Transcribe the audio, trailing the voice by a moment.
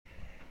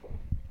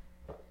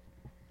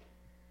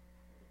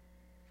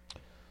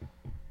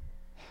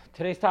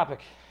Today's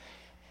topic,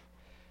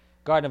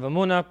 Garden of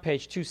Emuna,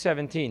 page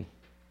 217.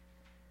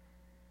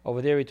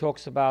 Over there he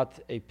talks about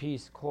a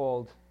piece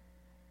called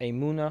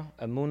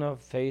Emuna,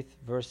 faith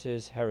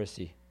versus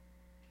heresy.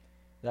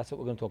 That's what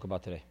we're going to talk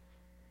about today.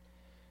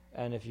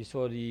 And if you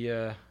saw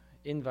the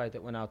invite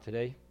that went out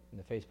today,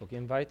 the Facebook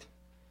invite,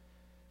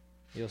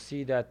 you'll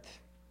see that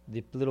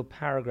the little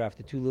paragraph,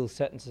 the two little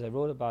sentences I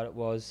wrote about it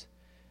was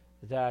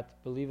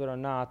that, believe it or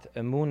not,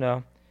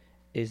 Emuna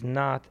is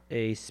not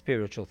a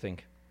spiritual thing.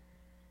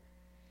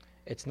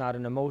 It's not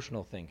an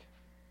emotional thing.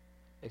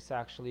 It's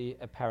actually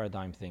a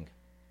paradigm thing.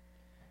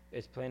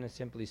 It's plain and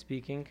simply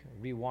speaking,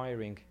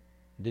 rewiring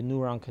the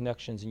neuron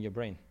connections in your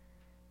brain.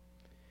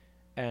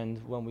 And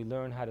when we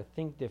learn how to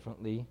think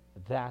differently,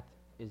 that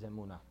is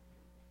Emuna.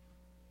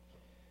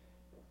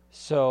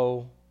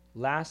 So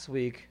last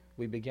week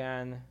we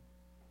began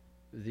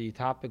the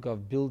topic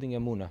of building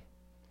Emuna.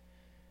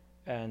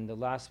 And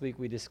last week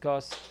we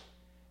discussed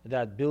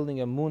that building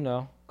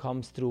Emuna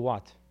comes through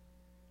what?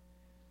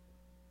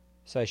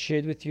 So I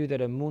shared with you that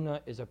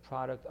Emuna is a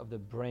product of the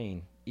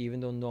brain, even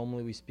though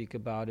normally we speak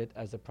about it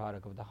as a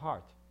product of the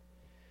heart.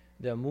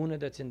 The Emuna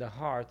that's in the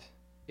heart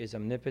is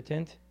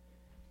omnipotent.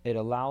 It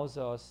allows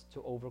us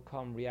to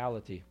overcome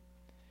reality.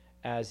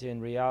 As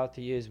in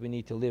reality is we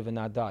need to live and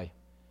not die.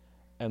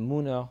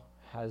 Emuna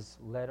has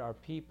led our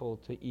people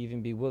to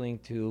even be willing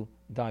to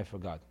die for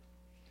God.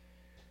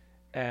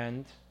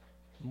 And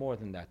more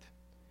than that.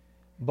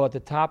 But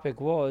the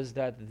topic was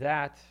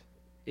that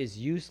is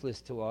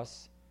useless to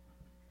us,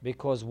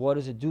 because what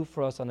does it do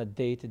for us on a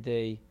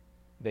day-to-day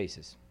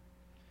basis?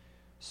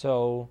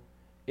 So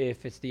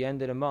if it's the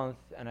end of the month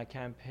and I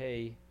can't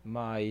pay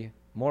my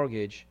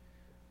mortgage,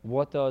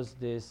 what does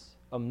this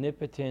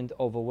omnipotent,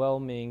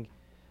 overwhelming,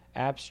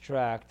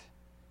 abstract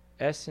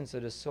essence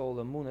of the soul,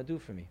 Emuna, do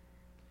for me?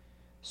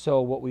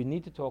 So what we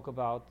need to talk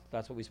about,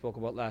 that's what we spoke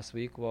about last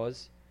week,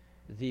 was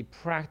the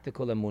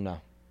practical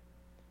Emuna.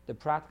 The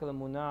practical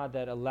Emuna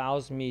that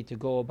allows me to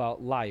go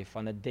about life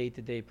on a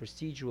day-to-day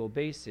procedural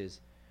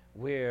basis,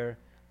 where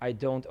I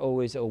don't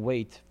always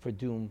await for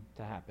doom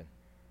to happen.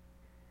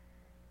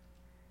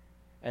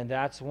 And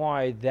that's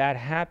why that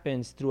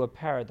happens through a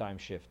paradigm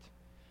shift.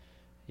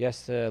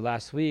 Yes,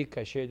 last week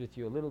I shared with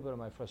you a little bit of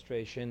my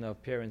frustration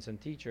of parents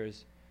and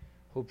teachers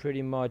who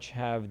pretty much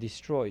have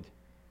destroyed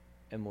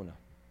Emuna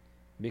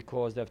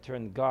because they've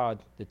turned God,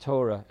 the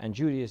Torah, and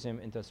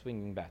Judaism into a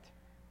swinging bat.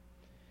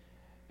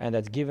 And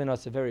that's given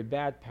us a very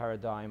bad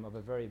paradigm of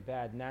a very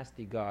bad,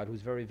 nasty God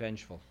who's very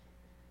vengeful.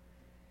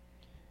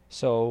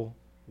 So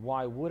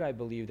why would I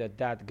believe that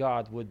that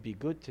God would be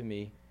good to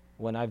me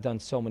when I've done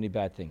so many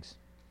bad things?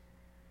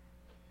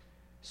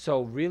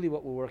 So really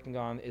what we're working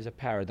on is a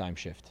paradigm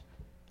shift.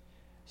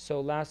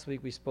 So last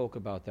week we spoke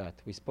about that.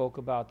 We spoke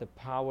about the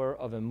power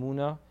of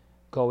Emuna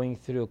coming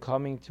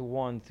to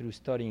one through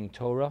studying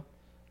Torah,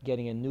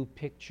 getting a new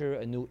picture,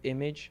 a new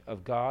image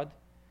of God,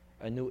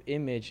 a new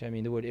image. I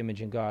mean, the word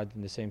image and God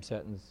in the same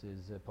sentence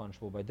is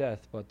punishable by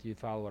death, but you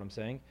follow what I'm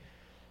saying?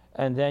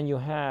 And then you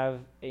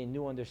have a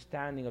new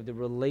understanding of the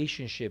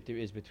relationship there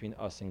is between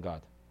us and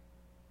God.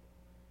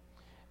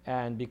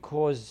 And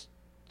because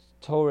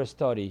Torah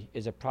study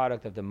is a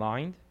product of the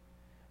mind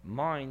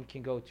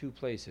can go two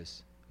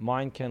places.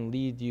 Mind can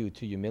lead you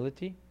to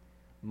humility.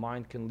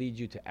 Mind can lead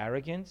you to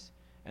arrogance.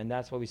 And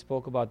that's why we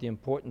spoke about the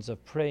importance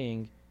of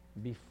praying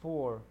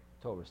before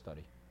Torah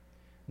study.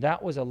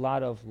 That was a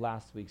lot of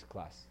last week's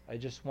class. I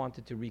just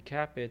wanted to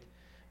recap it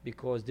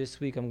because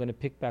this week I'm going to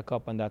pick back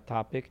up on that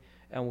topic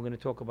and we're going to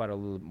talk about it a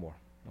little bit more,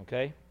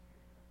 okay?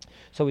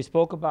 So we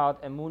spoke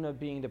about Emuna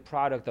being the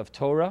product of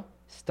Torah,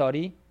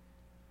 study,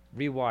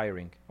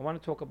 rewiring. I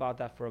want to talk about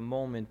that for a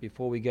moment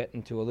before we get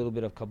into a little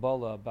bit of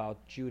Kabbalah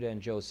about Judah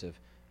and Joseph,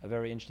 a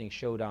very interesting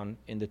showdown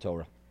in the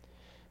Torah.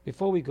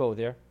 Before we go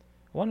there,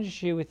 I wanted to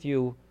share with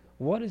you,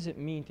 what does it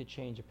mean to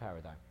change a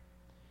paradigm?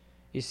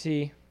 You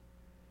see,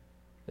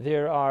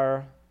 there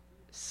are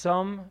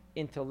some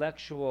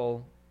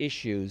intellectual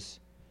issues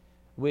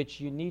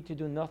which you need to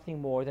do nothing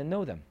more than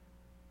know them.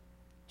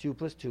 2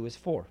 + 2 is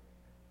 4.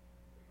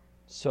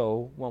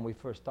 So when we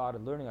first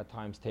started learning a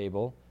times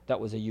table, that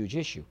was a huge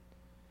issue.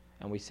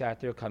 And we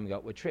sat there coming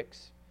up with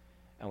tricks.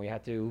 And we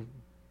had to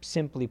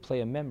simply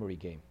play a memory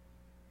game.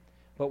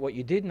 But what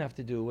you didn't have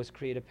to do was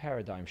create a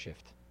paradigm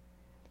shift.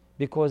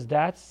 Because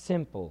that's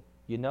simple.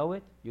 You know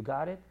it, you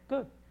got it,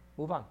 good,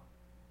 move on.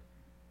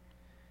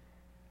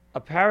 A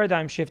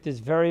paradigm shift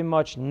is very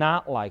much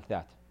not like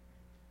that.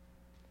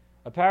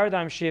 A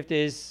paradigm shift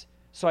is,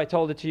 so I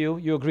told it to you,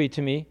 you agreed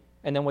to me,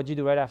 and then what do you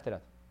do right after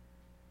that?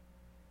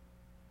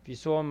 If you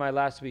saw in my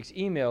last week's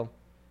email,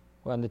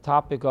 on the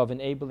topic of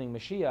enabling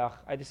Mashiach,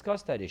 I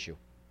discussed that issue.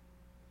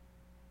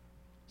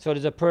 So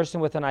there's a person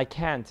with an I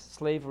can't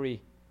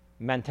slavery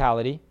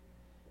mentality.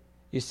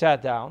 You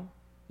sat down,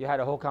 you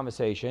had a whole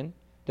conversation,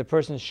 the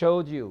person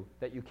showed you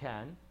that you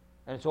can,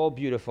 and it's all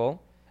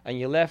beautiful, and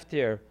you left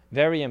there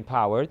very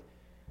empowered,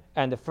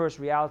 and the first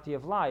reality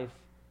of life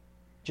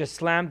just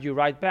slammed you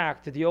right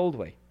back to the old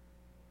way.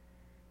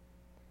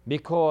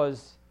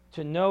 Because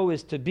to know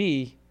is to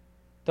be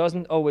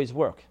doesn't always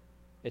work.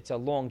 It's a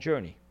long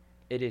journey.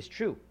 It is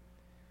true.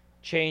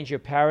 Change your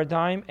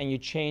paradigm and you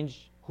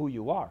change who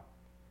you are.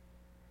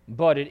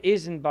 But it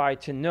isn't by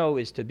to know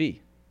is to be.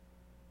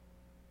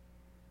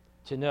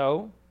 To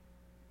know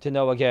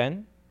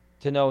again,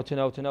 to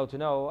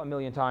know a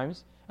million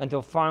times,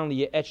 until finally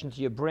you etch into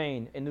your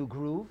brain a new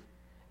groove,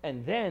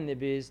 and then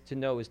it is to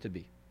know is to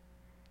be.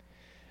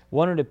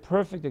 One of the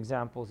perfect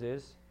examples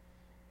is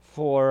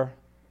for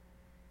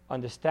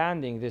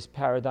understanding this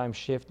paradigm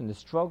shift and the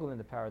struggle in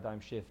the paradigm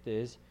shift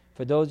is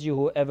for those of you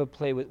who ever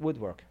play with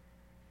woodwork.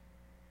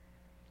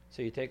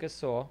 So you take a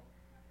saw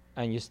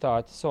and you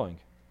start sawing.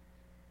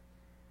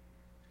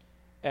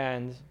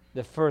 And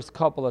the first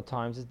couple of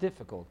times is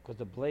difficult because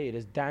the blade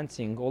is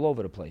dancing all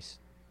over the place.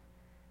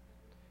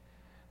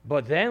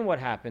 But then what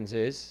happens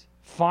is,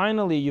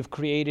 finally you've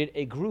created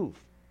a groove.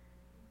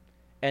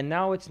 And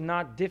now it's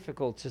not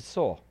difficult to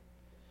saw.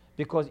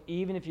 Because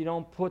even if you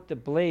don't put the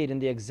blade in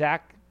the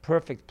exact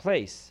perfect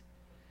place,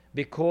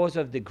 because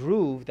of the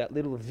groove, that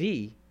little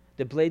V,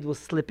 the blade will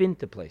slip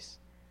into place.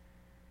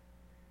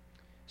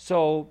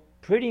 So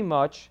pretty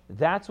much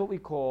that's what we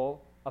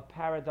call a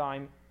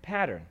paradigm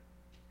pattern.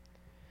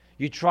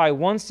 You try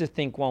once to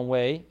think one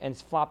way and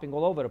it's flopping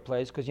all over the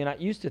place because you're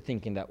not used to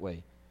thinking that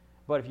way.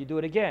 But if you do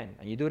it again,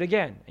 and you do it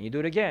again, and you do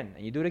it again,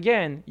 and you do it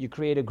again, you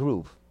create a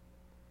groove.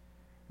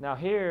 Now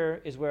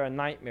here is where a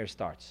nightmare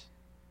starts.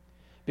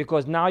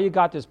 Because now you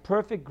got this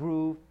perfect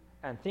groove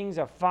and things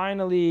are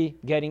finally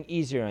getting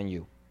easier on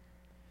you.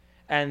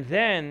 And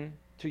then,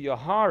 to your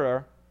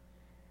horror,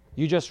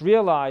 you just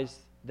realize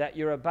that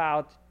you're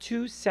about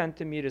 2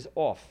 centimeters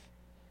off.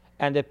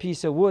 And the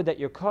piece of wood that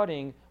you're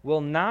cutting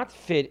will not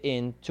fit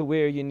in to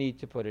where you need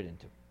to put it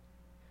into.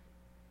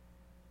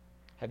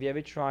 Have you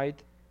ever tried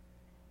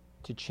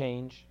to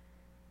change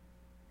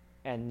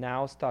and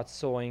now start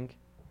sawing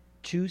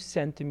 2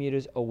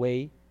 centimeters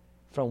away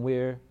from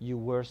where you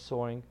were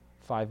sawing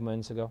 5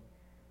 minutes ago?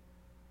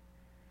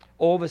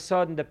 All of a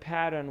sudden the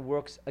pattern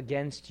works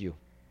against you.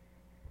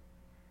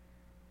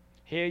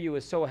 Here you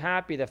were so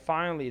happy that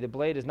finally the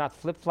blade is not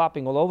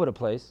flip-flopping all over the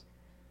place.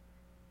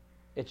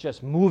 It's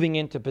just moving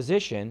into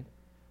position,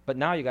 but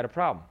now you got a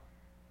problem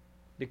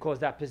because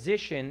that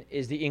position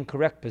is the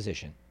incorrect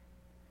position.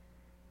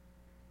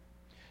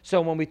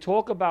 So when we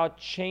talk about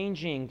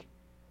changing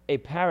a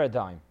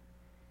paradigm,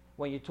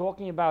 when you're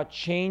talking about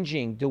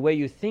changing the way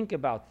you think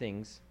about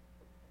things,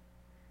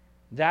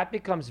 that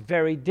becomes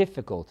very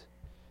difficult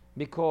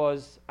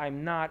because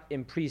I'm not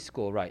in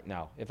preschool right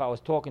now. If I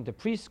was talking to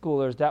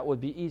preschoolers, that would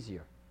be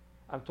easier.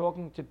 I'm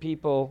talking to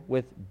people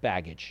with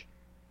baggage.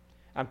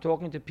 I'm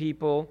talking to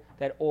people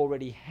that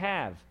already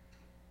have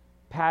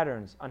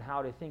patterns on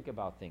how to think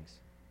about things.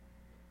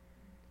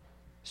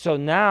 So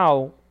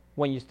now,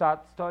 when you start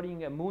studying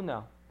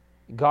Emuna,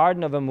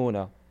 Garden of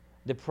Emuna,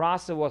 the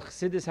process of what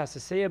Chassidus has to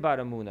say about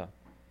Emuna,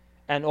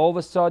 and all of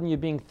a sudden you're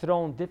being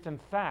thrown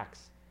different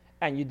facts,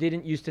 and you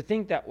didn't used to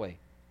think that way.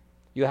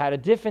 You had a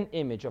different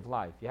image of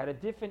life. You had a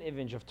different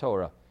image of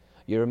Torah.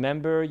 You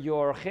remember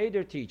your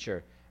cheder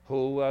teacher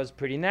who was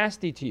pretty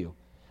nasty to you.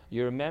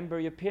 You remember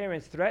your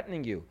parents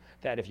threatening you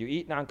that if you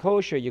eat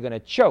non-kosher, you're going to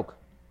choke.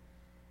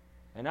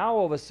 And now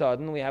all of a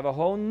sudden, we have a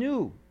whole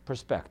new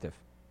perspective.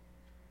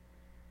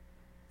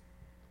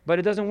 But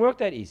it doesn't work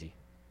that easy.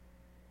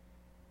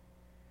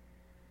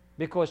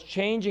 Because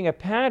changing a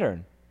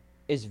pattern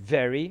is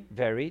very,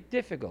 very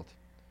difficult.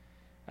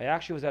 I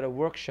actually was at a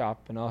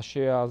workshop, and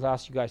I'll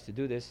ask you guys to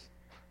do this.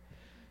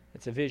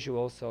 It's a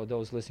visual, so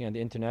those listening on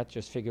the internet,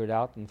 just figure it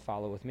out and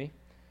follow with me.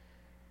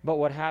 But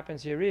what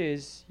happens here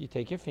is, you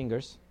take your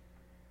fingers,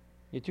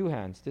 your 2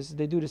 hands.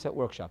 They do this at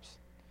workshops.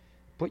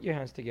 Put your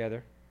hands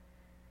together.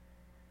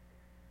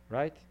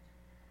 Right?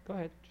 Go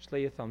ahead. Just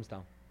lay your thumbs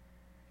down.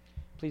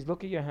 Please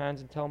look at your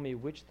hands and tell me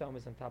which thumb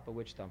is on top of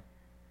which thumb.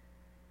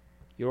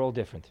 You're all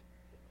different.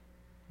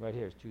 Right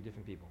here is 2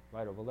 different people.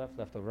 Right over left,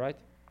 left over right.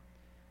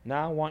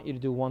 Now I want you to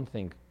do one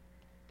thing.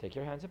 Take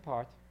your hands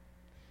apart,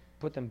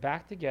 put them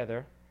back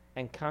together,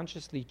 and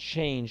consciously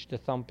change the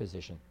thumb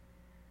position.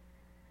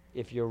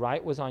 If your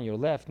right was on your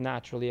left,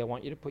 naturally I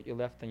want you to put your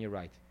left on your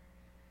right.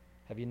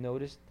 Have you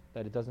noticed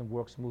that it doesn't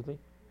work smoothly?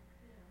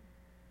 Yeah.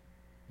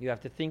 You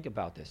have to think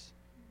about this.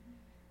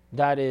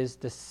 That is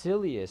the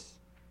silliest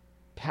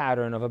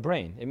pattern of a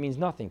brain. It means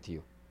nothing to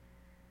you.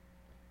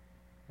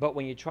 But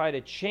when you try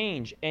to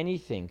change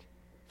anything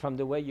from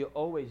the way you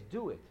always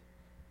do it,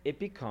 it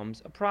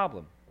becomes a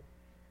problem.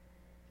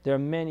 There are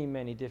many,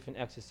 many different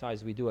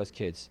exercises we do as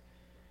kids.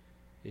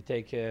 You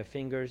take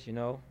fingers, you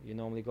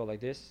normally go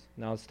like this.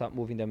 Now stop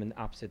moving them in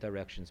opposite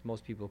directions.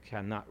 Most people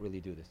cannot really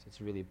do this.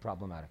 It's really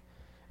problematic.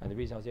 And the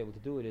reason I was able to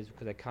do it is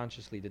because I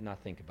consciously did not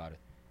think about it.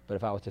 But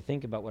if I was to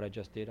think about what I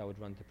just did, I would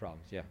run into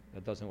problems. Yeah,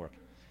 that doesn't work.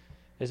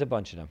 There's a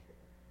bunch of them.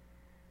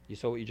 You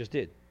saw what you just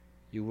did.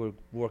 You were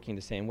working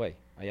the same way.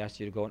 I asked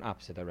you to go in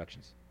opposite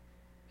directions.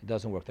 It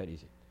doesn't work that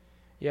easy.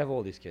 You have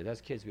all these kids. As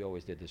kids, we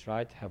always did this,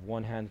 right? Have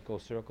one hand go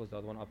circles, the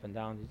other one up and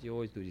down. You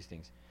always do these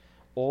things.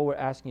 All we're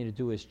asking you to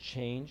do is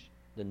change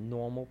the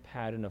normal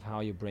pattern of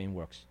how your brain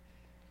works.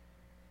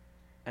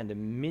 And the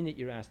minute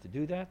you're asked to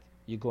do that,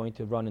 you're going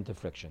to run into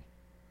friction.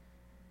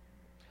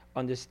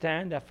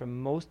 understand that for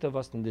most of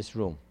us in this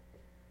room,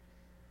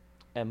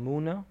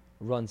 Emuna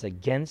runs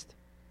against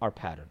our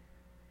pattern.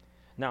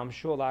 Now, I'm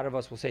sure a lot of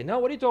us will say, no,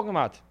 what are you talking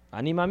about?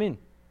 Ani mamin.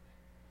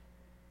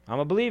 I'm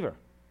a believer.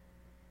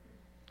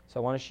 So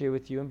I want to share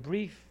with you in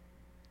brief,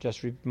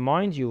 just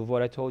remind you of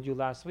what I told you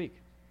last week.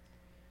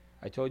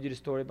 I told you the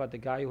story about the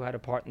guy who had a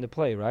part in the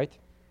play, right?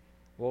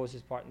 What was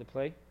his part in the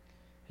play?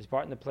 His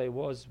part in the play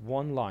was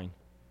one line.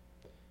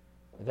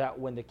 That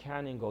when the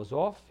cannon goes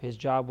off, his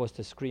job was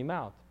to scream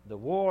out, the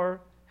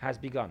war has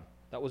begun.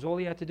 That was all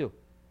he had to do.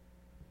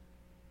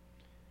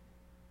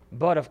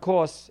 But of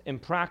course, in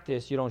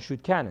practice, you don't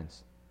shoot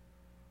cannons.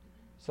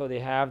 So they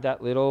have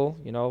that little,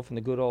 from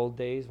the good old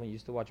days when you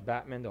used to watch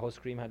Batman, the whole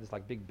screen had this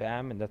like big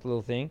bam and that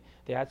little thing.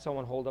 They had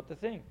someone hold up the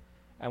thing.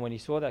 And when he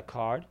saw that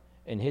card,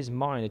 in his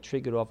mind it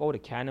triggered off, the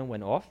cannon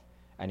went off,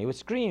 and he would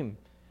scream,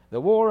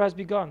 the war has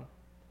begun.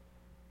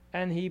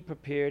 And he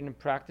prepared and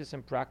practiced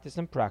and practiced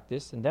and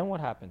practiced. And then what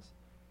happens?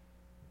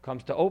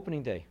 Comes to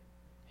opening day.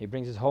 He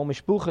brings his whole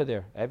mishpucha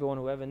there. Everyone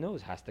who ever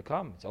knows has to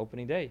come. It's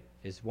opening day.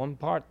 It's one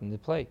part in the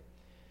play.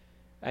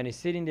 And he's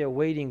sitting there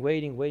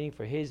waiting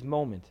for his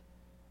moment.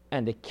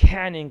 And the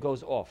cannon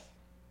goes off.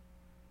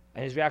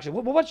 And his reaction,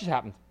 what just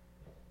happened?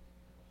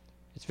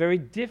 It's very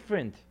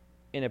different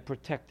in a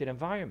protected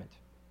environment.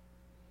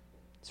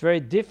 It's very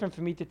different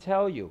for me to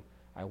tell you.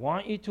 I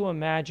want you to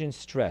imagine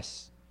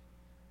stress.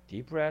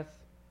 Deep breath.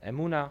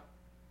 Emuna.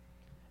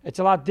 It's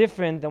a lot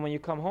different than when you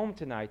come home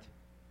tonight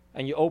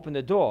and you open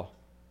the door,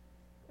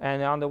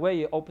 and on the way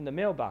you open the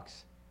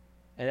mailbox,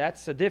 and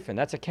that's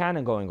a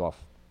cannon going off.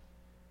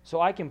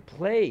 So I can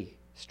play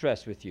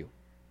stress with you.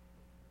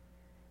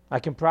 I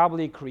can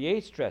probably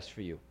create stress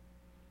for you,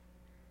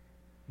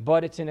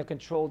 but it's in a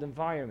controlled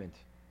environment.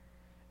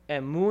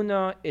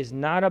 Emuna is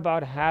not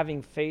about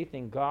having faith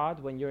in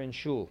God when you're in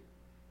shul.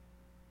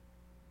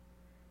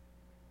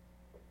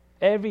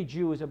 Every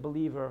Jew is a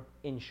believer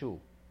in shul.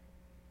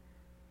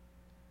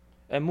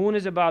 Emun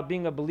is about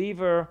being a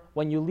believer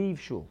when you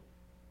leave shul.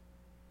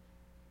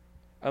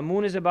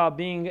 Emun is about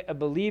being a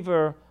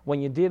believer when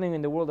you're dealing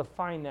in the world of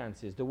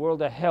finances, the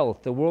world of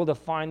health, the world of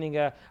finding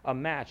a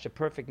match, a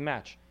perfect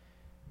match.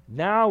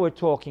 Now we're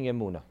talking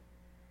Emuna,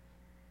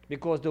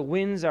 because the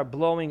winds are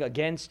blowing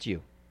against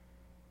you.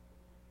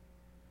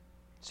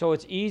 So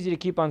it's easy to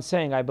keep on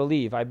saying, I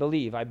believe, I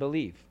believe, I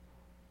believe.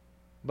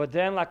 But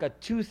then like a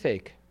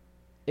toothache,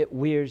 it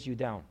wears you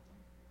down.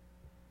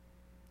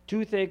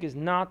 Toothache is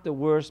not the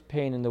worst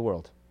pain in the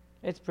world.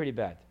 It's pretty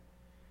bad.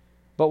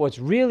 But what's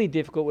really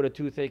difficult with a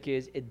toothache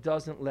is it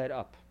doesn't let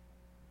up.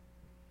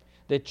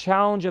 The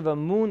challenge of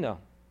Emuna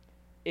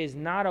is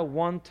not a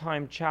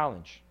one-time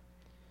challenge.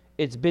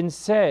 It's been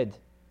said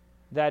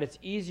that it's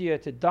easier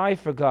to die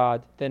for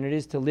God than it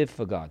is to live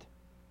for God.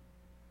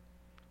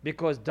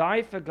 Because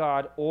die for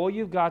God, all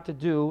you've got to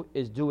do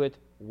is do it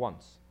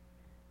once.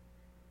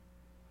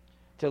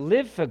 To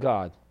live for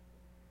God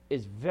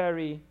is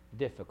very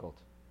difficult.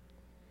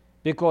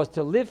 Because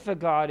to live for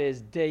God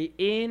is day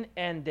in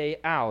and day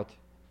out.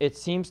 It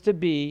seems to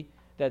be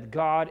that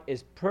God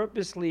is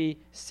purposely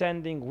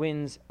sending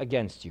winds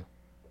against you.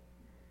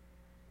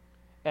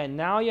 And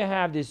now you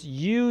have this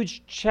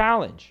huge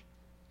challenge.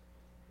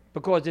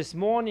 Because this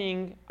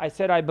morning I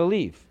said I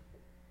believe.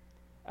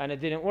 And it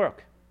didn't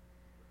work.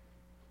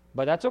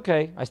 But that's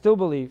okay. I still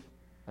believe.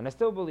 And I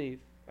still believe.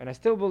 And I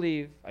still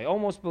believe. I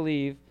almost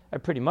believe. I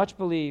pretty much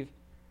believe.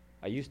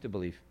 I used to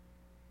believe.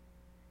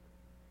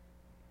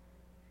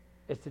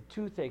 It's the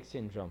toothache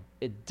syndrome.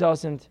 It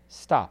doesn't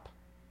stop.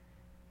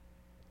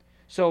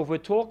 So if we're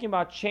talking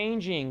about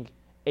changing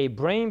a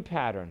brain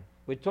pattern,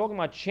 we're talking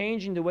about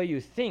changing the way you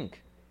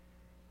think,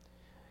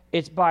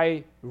 it's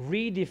by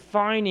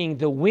redefining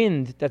the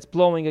wind that's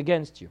blowing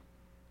against you.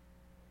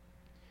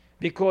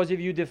 Because if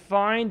you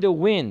define the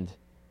wind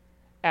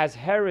as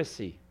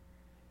heresy,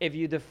 if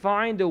you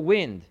define the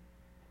wind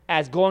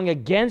as going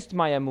against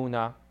my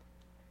Emuna,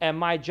 and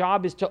my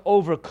job is to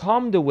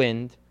overcome the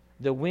wind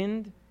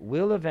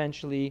will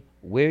eventually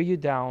wear you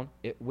down.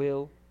 It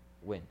will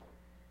win.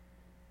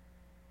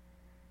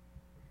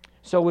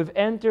 So we've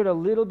entered a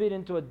little bit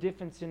into a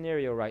different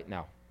scenario right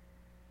now.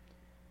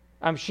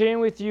 I'm sharing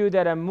with you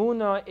that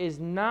Emuna is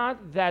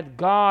not that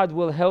God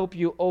will help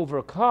you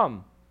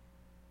overcome,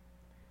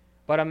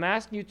 but I'm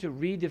asking you to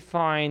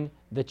redefine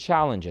the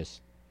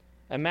challenges.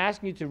 I'm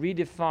asking you to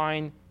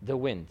redefine the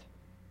wind.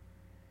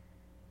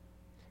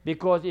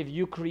 Because if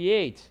you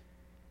create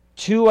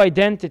two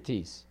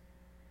identities,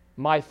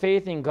 my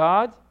faith in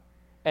God,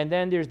 and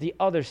then there's the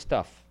other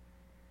stuff.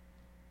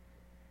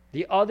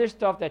 The other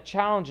stuff that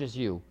challenges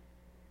you,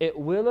 it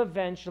will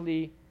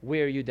eventually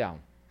wear you down.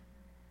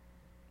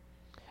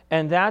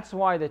 And that's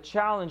why the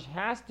challenge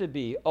has to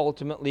be,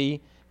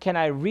 ultimately, can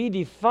I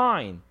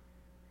redefine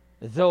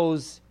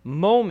those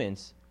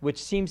moments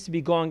which seems to be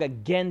going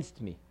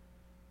against me?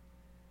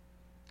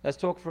 Let's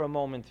talk for a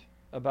moment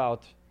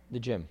about the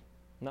gym.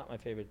 Not my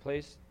favorite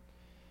place.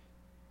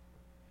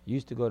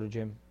 Used to go to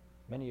gym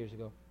many years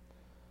ago.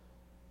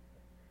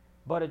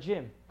 But a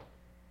gym,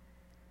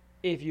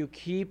 if you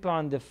keep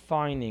on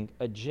defining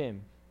a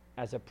gym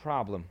as a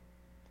problem,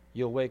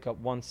 You'll wake up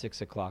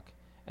 6 o'clock,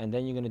 and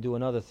then you're going to do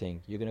another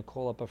thing. You're going to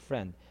call up a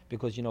friend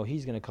because you know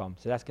he's going to come,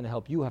 so that's going to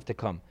help you have to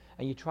come.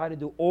 And you try to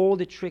do all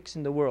the tricks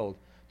in the world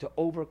to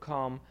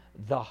overcome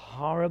the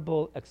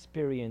horrible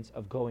experience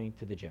of going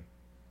to the gym.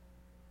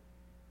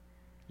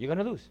 You're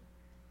going to lose.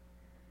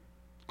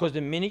 Because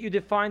the minute you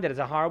define that as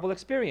a horrible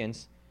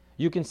experience,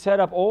 you can set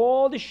up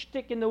all the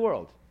shtick in the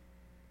world.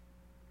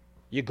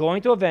 You're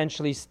going to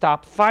eventually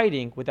stop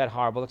fighting with that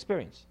horrible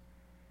experience.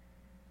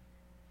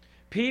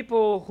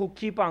 People who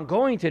keep on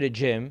going to the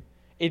gym,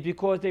 it's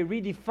because they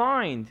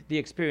redefined the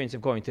experience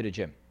of going to the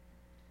gym.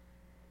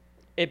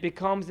 It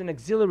becomes an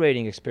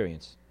exhilarating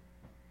experience.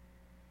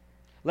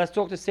 Let's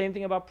talk the same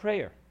thing about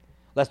prayer.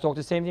 Let's talk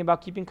the same thing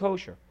about keeping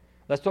kosher.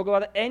 Let's talk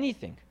about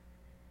anything.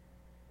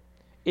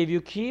 If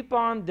you keep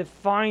on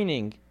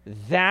defining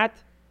that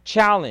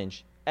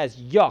challenge as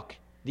yuck,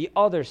 the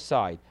other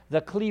side,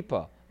 the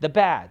klipa, the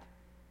bad.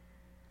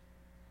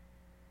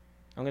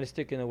 I'm going to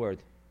stick in a word.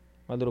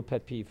 My little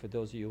pet peeve for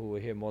those of you who were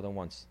here more than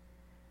once.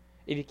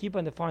 If you keep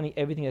on defining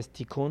everything as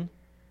tikkun,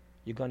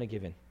 you're going to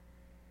give in.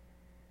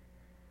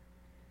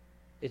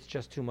 It's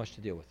just too much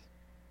to deal with.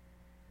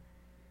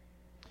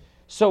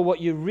 So what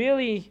you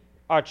really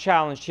are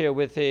challenged here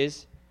with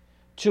is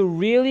to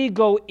really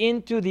go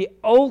into the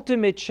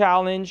ultimate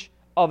challenge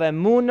of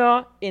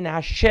Emuna in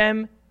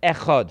Hashem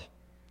Echad.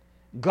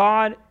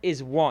 God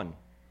is one.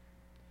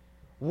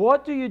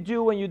 What do you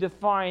do when you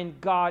define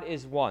God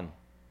is one?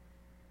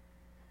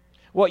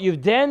 What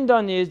you've then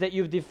done is that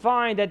you've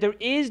defined that there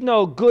is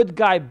no good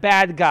guy,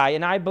 bad guy,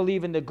 and I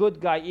believe in the good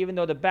guy even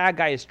though the bad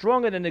guy is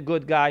stronger than the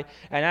good guy.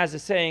 And as the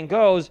saying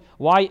goes,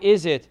 why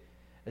is it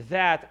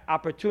that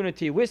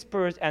opportunity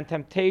whispers and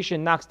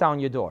temptation knocks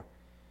down your door?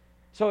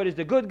 So it is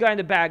the good guy and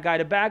the bad guy.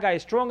 The bad guy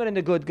is stronger than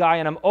the good guy,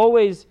 and I'm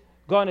always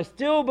going to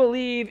still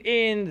believe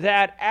in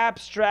that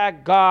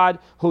abstract God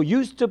who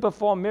used to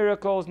perform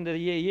miracles in the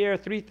year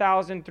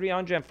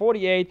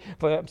 3,348,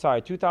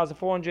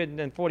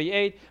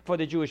 2,448 for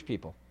the Jewish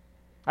people.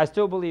 I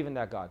still believe in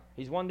that God.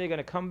 He's one day going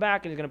to come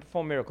back and he's going to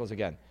perform miracles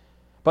again.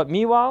 But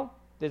meanwhile,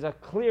 there's a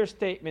clear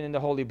statement in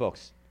the holy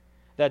books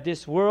that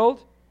this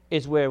world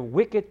is where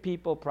wicked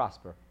people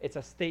prosper. It's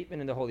a statement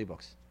in the holy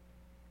books.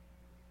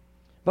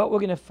 But we're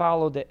going to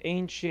follow the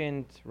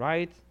ancient,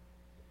 right?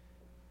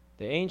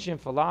 The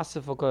ancient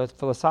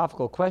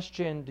philosophical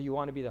question, do you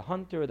want to be the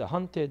hunter or the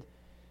hunted? Do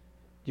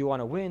you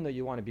want to win or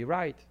you want to be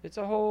right? It's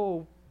a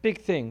whole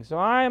big thing. So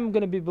I'm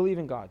going to be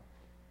believing God.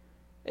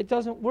 It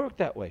doesn't work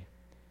that way.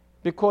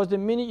 Because the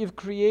minute you've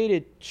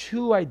created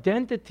two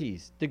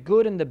identities, the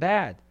good and the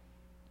bad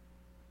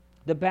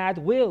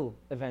will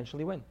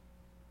eventually win.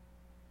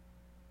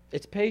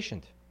 It's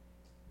patient.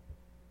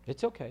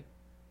 It's okay.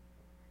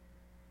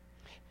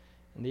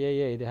 In the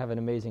AA, they have an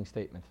amazing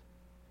statement.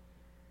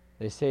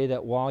 They say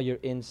that while you're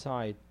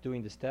inside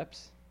doing the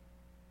steps,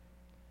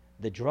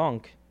 the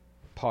drunk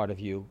part of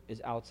you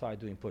is outside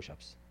doing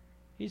push-ups.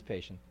 He's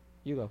patient.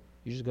 You go.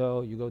 You just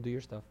go. You go do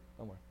your stuff.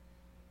 Don't worry.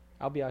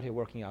 I'll be out here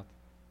working out.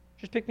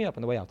 Just pick me up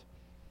on the way out.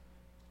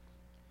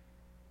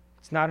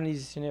 It's not an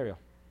easy scenario.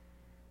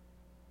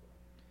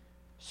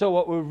 So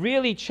what we're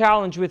really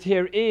challenged with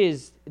here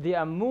is the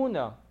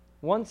Emuna.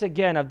 Once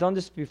again, I've done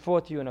this before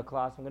to you in a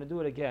class. I'm going to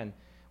do it again.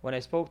 When I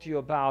spoke to you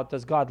about,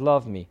 does God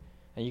love me?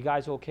 And you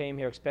guys all came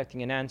here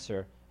expecting an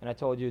answer. And I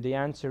told you the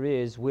answer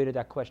is, where did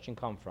that question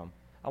come from?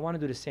 I want to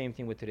do the same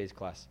thing with today's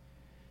class.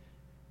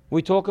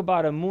 We talk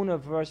about Emuna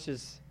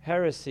versus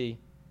heresy.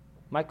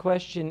 My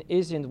question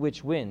isn't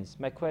which wins.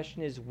 My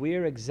question is,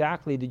 where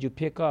exactly did you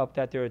pick up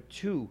that there are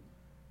two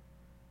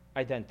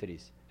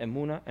identities,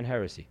 Emuna and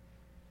heresy?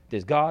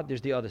 There's God,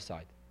 there's the other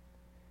side.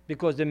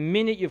 Because the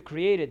minute you've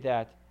created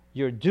that,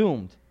 you're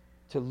doomed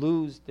to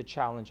lose the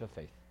challenge of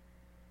faith.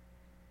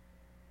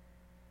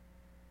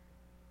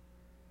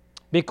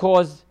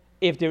 Because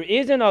if there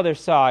is another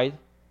side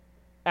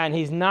and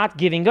he's not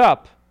giving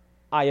up,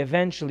 I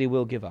eventually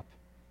will give up.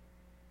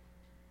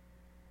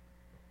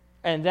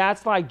 And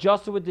that's like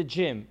just with the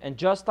gym and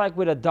just like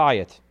with a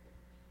diet.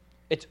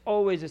 It's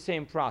always the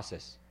same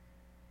process.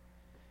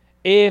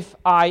 If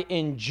I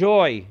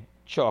enjoy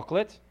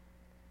chocolate,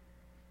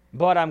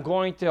 but I'm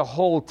going to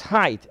hold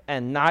tight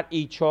and not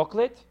eat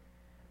chocolate,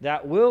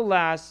 that will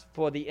last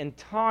for the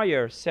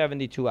entire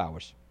 72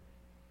 hours.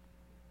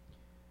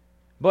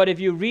 But if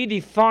you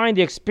redefine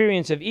the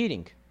experience of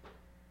eating,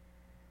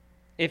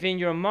 if in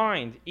your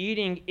mind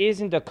eating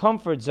isn't a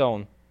comfort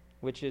zone,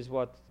 which is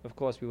what, of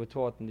course, we were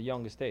taught in the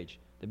youngest age.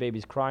 The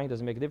baby's crying,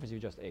 doesn't make a difference, you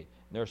just ate.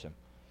 Nurse him.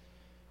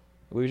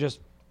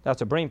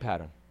 That's a brain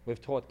pattern.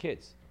 We've taught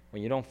kids.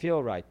 When you don't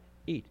feel right,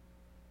 eat.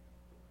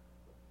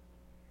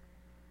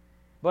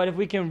 But if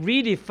we can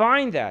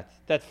redefine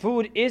that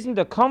food isn't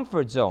a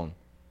comfort zone,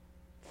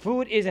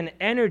 food is an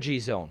energy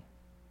zone,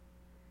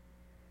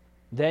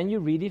 then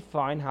you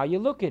redefine how you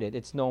look at it.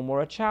 It's no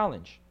more a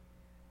challenge.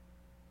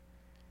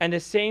 And the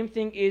same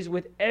thing is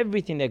with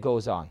everything that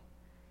goes on.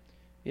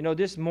 You know,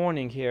 this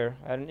morning here,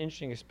 I had an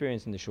interesting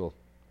experience in the shul.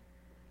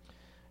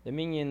 The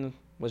minyan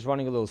was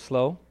running a little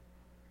slow,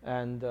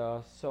 and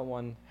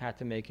someone had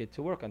to make it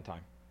to work on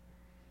time.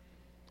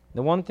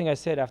 The one thing I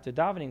said after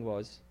davening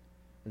was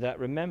that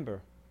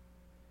remember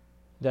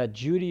that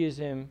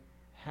Judaism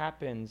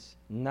happens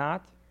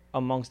not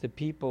amongst the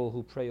people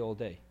who pray all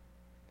day.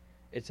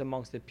 It's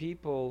amongst the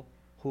people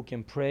who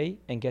can pray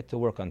and get to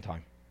work on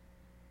time.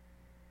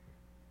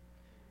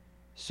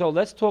 So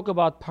let's talk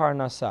about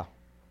Parnasah.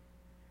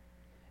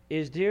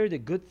 Is there the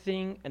good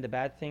thing and the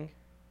bad thing?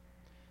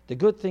 The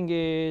good thing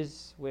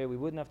is where we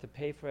wouldn't have to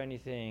pay for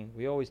anything.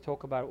 We always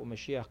talk about it when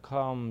Mashiach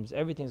comes.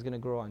 Everything's going to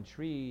grow on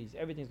trees.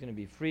 Everything's going to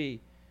be free.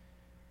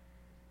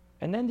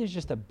 And then there's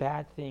just a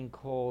bad thing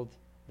called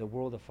the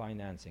world of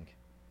financing.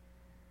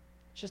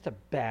 It's just a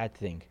bad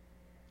thing.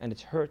 And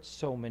it's hurt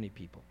so many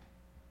people.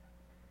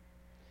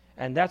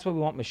 And that's why we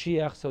want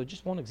Mashiach, so it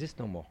just won't exist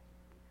no more.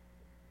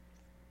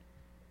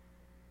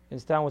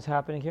 Understand what's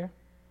happening here?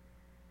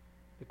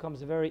 It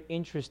becomes a very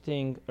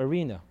interesting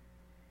arena.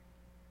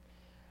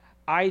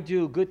 I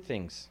do good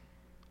things.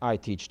 I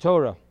teach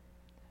Torah.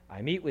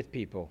 I meet with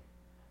people.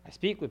 I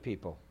speak with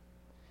people.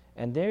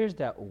 And there's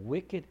that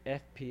wicked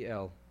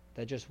FPL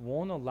that just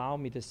won't allow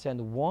me to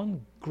send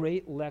one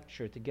great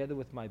lecture together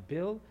with my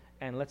bill,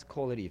 and let's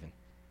call it even.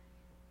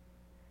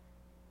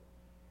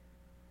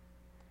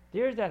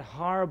 There's that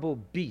horrible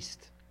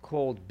beast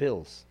called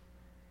bills.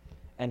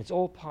 And it's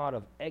all part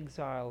of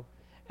exile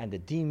and the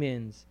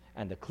demons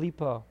and the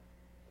klipa.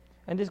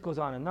 And this goes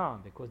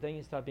on, because then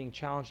you start being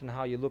challenged in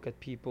how you look at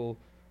people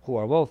who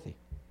are wealthy.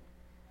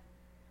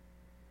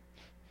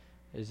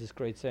 There's this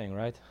great saying,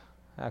 right?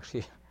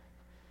 Actually,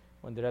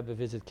 when the Rebbe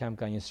visited Camp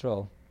Gan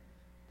Yisrael,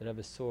 the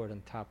Rebbe saw it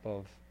on top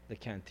of the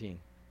canteen.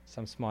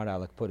 Some smart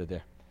aleck put it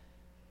there.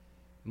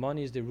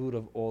 Money is the root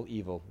of all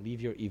evil.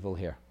 Leave your evil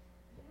here.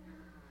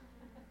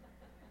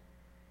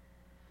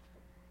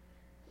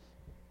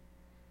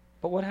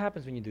 But what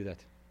happens when you do that?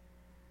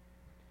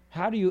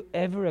 How do you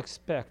ever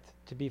expect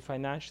to be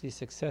financially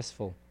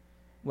successful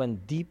when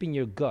deep in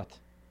your gut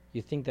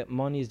you think that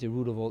money is the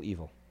root of all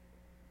evil?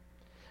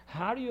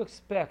 How do you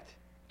expect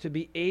to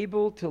be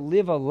able to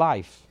live a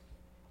life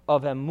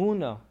of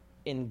Emuna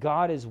in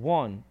God is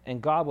one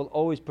and God will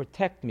always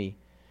protect me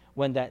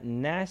when that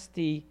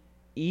nasty,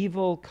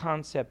 evil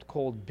concept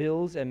called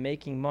bills and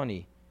making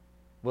money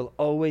will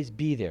always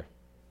be there?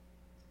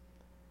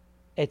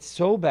 It's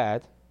so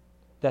bad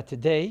that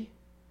today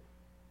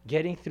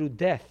getting through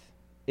death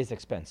is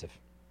expensive.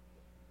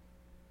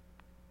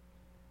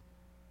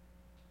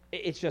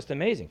 It's just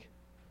amazing.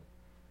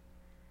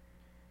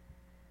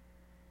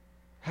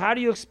 How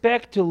do you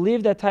expect to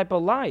live that type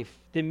of life?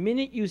 The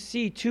minute you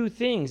see two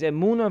things,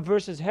 Emuna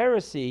versus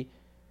heresy,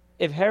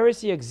 if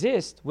heresy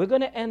exists, we're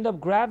going to end up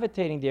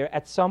gravitating there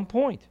at some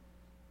point.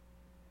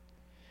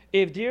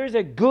 If there's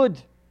a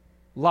good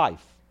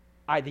life,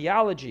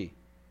 ideology,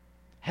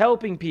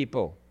 helping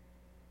people,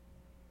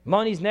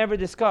 money's never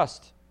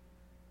discussed.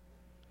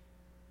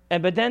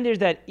 But then there's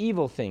that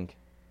evil thing.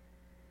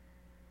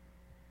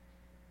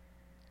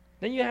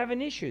 Then you have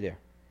an issue there.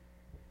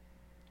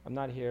 I'm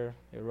not here,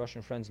 there are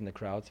Russian friends in the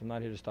crowd, so I'm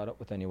not here to start up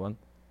with anyone.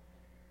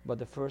 But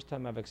the first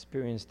time I've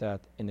experienced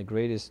that in the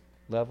greatest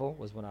level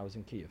was when I was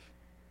in Kiev.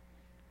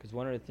 Because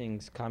one of the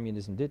things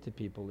communism did to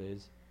people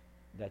is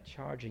that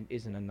charging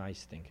isn't a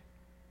nice thing.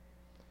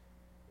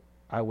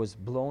 I was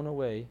blown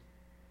away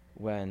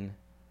when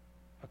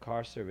a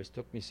car service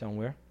took me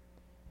somewhere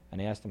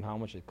and I asked him how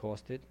much it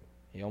costed.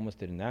 He almost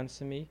didn't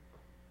answer me.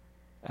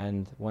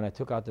 And when I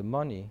took out the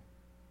money,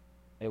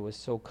 it was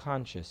so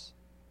conscious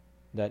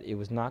that it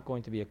was not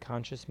going to be a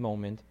conscious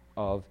moment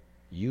of,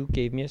 you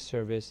gave me a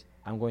service,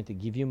 I'm going to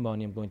give you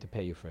money, I'm going to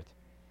pay you for it.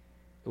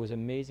 It was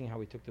amazing how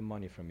he took the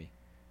money from me,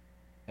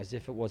 as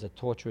if it was a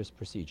torturous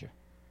procedure.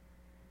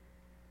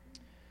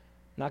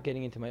 Not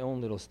getting into my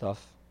own little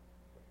stuff,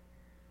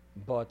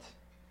 but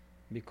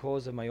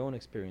because of my own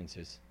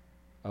experiences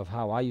of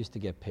how I used to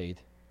get paid,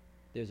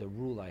 there's a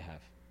rule I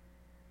have.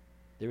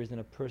 There isn't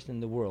a person in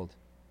the world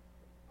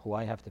who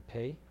I have to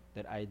pay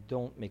that I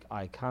don't make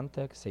eye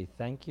contact, say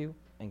thank you,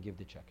 and give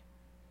the check.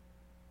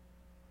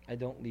 I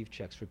don't leave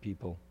checks for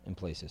people in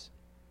places.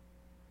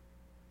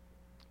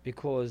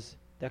 Because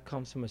that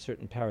comes from a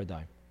certain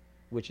paradigm,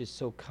 which is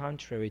so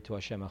contrary to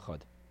Hashem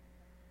Echad.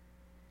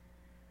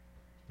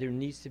 There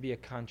needs to be a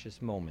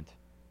conscious moment.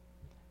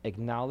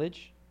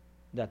 Acknowledge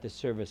that the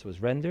service was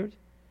rendered.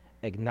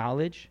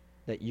 Acknowledge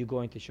that you're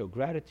going to show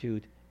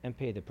gratitude and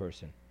pay the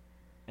person.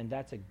 And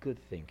that's a good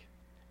thing.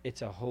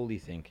 It's a holy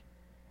thing.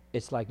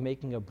 It's like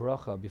making a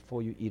bracha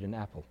before you eat an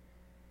apple,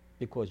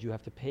 because you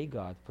have to pay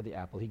God for the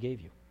apple He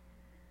gave you.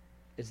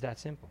 It's that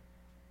simple.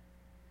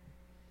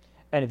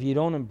 And if you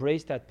don't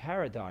embrace that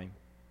paradigm,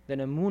 then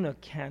Emuna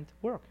can't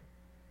work.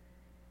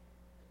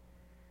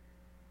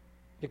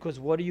 Because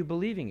what are you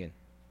believing in?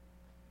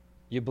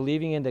 You're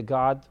believing in that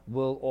God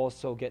will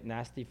also get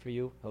nasty for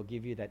you. He'll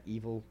give you that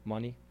evil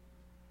money.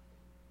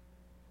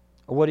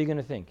 Or what are you going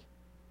to think?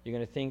 You're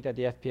going to think that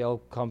the FPL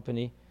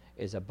company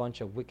is a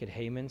bunch of wicked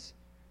Hamans,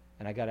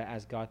 and I got to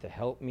ask God to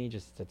help me.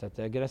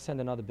 I got to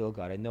send another bill,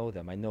 God. I know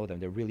them.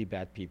 They're really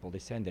bad people. They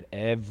send it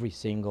every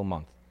single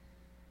month.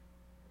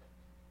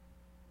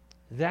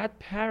 That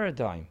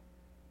paradigm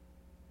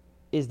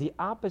is the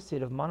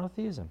opposite of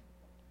monotheism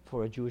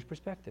for a Jewish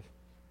perspective.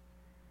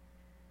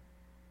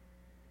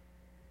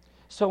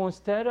 So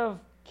instead of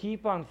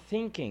keep on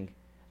thinking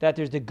that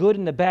there's the good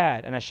and the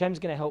bad, and Hashem's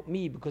going to help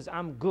me because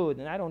I'm good,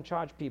 and I don't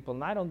charge people,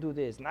 and I don't do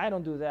this, and I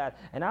don't do that,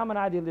 and I'm an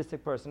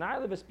idealistic person, I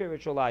live a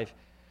spiritual life,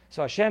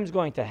 so Hashem's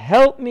going to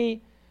help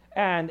me,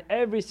 and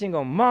every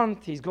single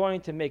month He's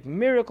going to make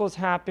miracles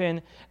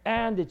happen,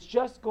 and it's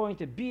just going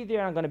to be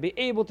there. I'm going to be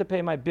able to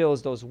pay my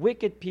bills. Those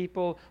wicked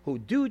people who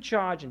do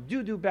charge and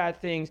do bad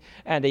things,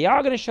 and they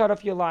are going to shut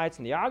off your lights,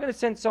 and they are going to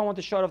send someone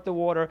to shut off the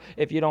water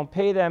if you don't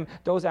pay them,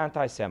 those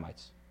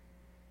anti-Semites.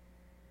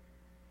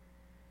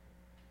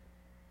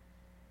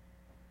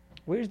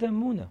 Where's the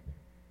Emuna?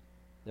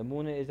 The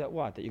Emuna is that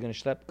what? That you're going to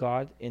schlep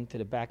God into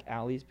the back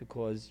alleys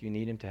because you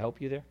need Him to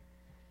help you there?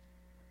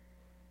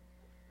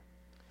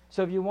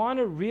 So if you want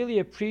to really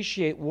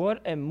appreciate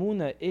what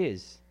Emuna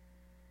is,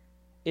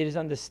 it is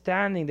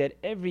understanding that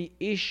every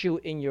issue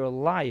in your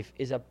life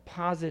is a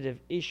positive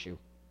issue.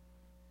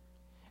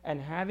 And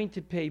having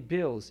to pay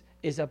bills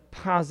is a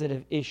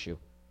positive issue.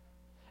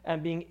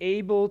 And being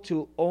able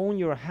to own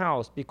your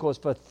house because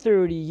for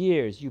 30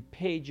 years you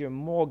paid your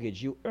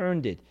mortgage, you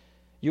earned it.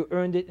 You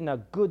earned it in a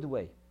good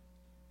way.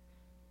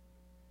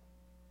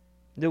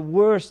 The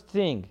worst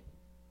thing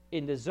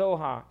in the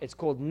Zohar, it's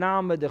called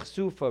Nama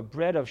Dechsufa,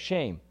 bread of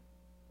shame.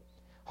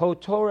 How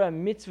Torah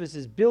and mitzvahs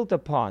is built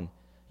upon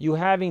you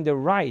having the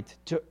right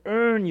to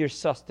earn your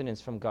sustenance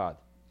from God.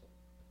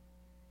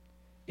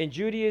 In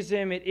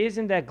Judaism, it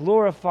isn't that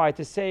glorified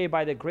to say,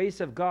 by the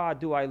grace of God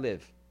do I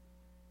live.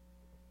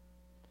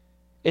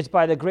 It's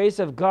by the grace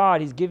of God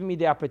He's given me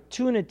the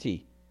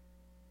opportunity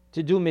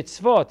to do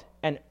mitzvot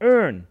and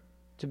earn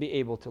to be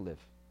able to live.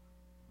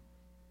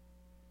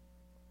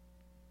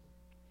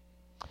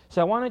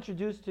 So I want to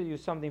introduce to you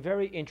something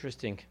very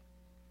interesting.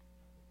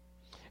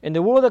 In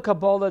the world of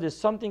Kabbalah, there's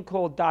something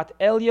called Dat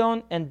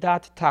Elyon and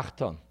Dat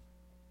Tachton.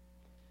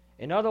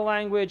 In other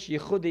language,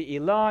 Yichud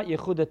Ilah,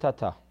 Yichud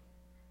Tata.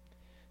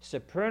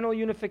 Supernal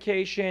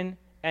unification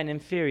and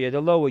inferior,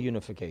 the lower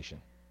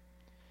unification.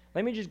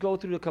 Let me just go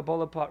through the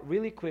Kabbalah part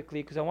really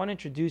quickly because I want to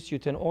introduce you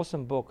to an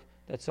awesome book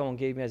that someone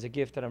gave me as a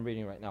gift that I'm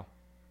reading right now.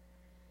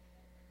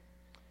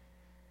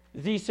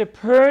 The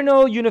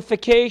supernal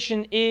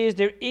unification is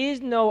there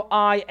is no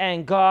I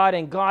and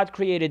God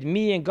created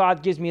me and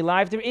God gives me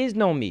life. There is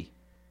no me.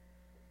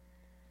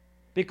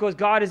 Because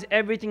God is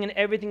everything and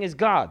everything is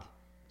God.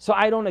 So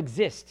I don't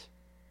exist.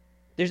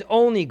 There's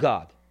only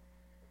God.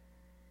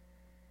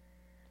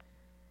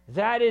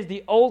 That is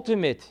the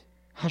ultimate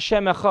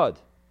Hashem Echad.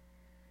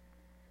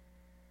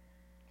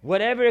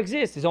 Whatever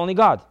exists is only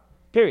God.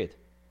 Period.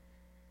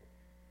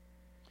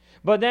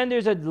 But then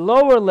there's a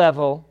lower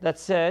level that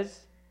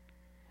says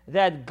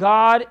that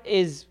God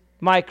is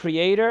my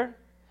creator,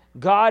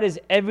 God is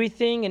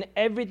everything, and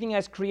everything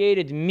has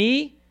created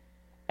me,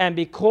 and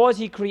because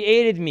He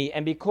created me,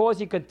 and because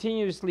He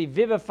continuously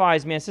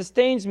vivifies me and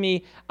sustains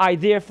me, I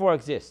therefore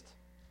exist.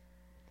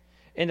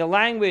 In the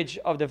language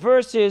of the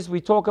verses, we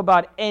talk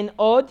about En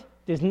Od,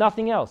 there's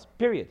nothing else,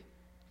 period.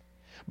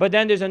 But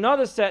then there's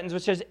another sentence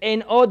which says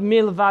En Od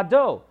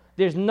Milvado,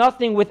 there's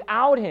nothing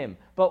without Him,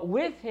 but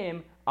with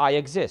Him I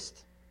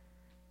exist.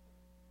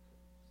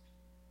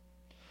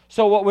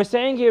 So what we're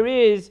saying here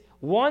is,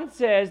 one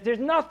says there's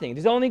nothing,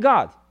 there's only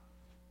God.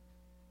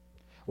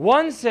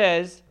 One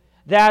says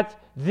that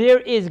there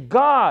is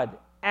God,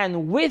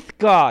 and with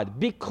God,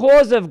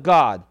 because of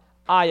God,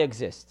 I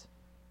exist.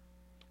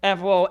 And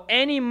for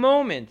any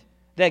moment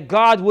that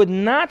God would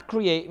not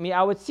create me,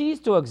 I would cease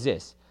to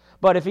exist.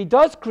 But if He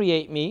does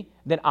create me,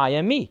 then I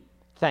am me.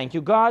 Thank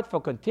you, God, for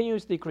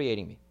continuously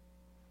creating me.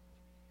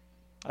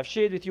 I've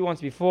shared with you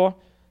once before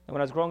that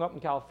when I was growing up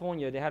in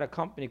California, they had a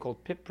company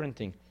called Pip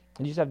Printing.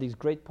 And used to have these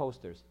great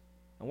posters.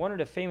 And one of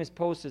the famous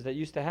posters that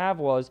used to have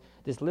was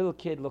this little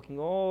kid looking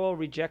all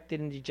rejected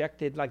and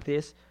dejected like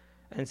this.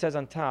 And it says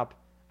on top,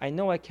 I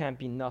know I can't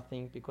be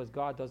nothing because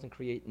God doesn't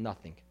create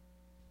nothing.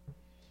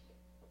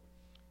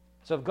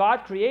 So if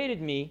God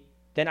created me,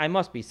 then I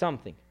must be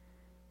something.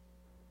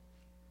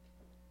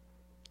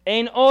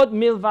 Ein od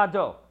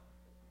milvado.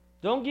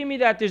 Don't give me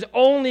that there's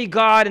only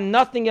God and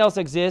nothing else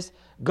exists.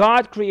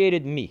 God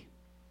created me.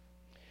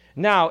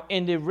 Now,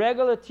 in the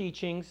regular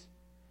teachings,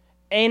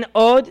 Ein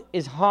Od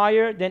is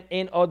higher than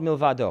Ein Od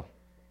Milvado.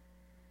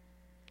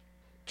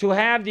 To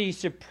have the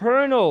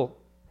supernal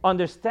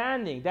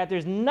understanding that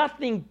there's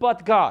nothing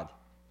but God.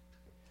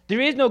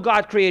 There is no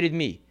God created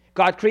me.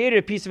 God created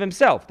a piece of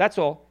Himself. That's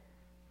all.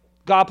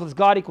 God plus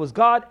God equals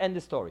God, end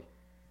the story.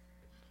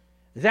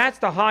 That's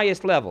the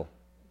highest level.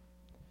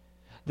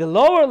 The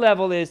lower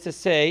level is to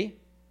say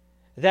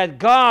that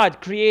God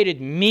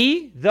created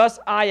me, thus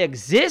I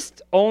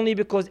exist only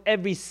because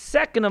every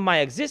second of my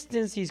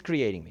existence He's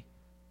creating me.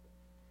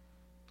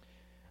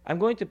 I'm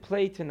going to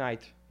play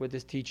tonight with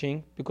this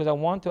teaching because I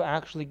want to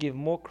actually give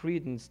more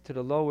credence to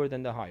the lower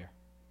than the higher.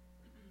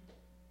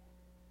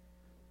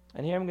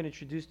 And here I'm going to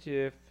introduce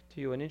to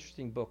you an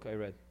interesting book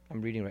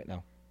I'm reading right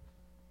now.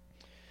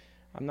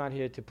 I'm not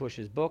here to push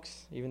his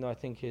books, even though I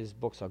think his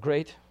books are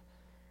great.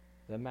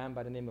 The man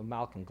by the name of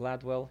Malcolm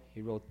Gladwell,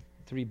 he wrote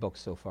 3 books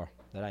so far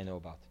that I know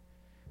about.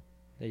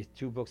 These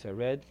 2 books I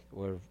read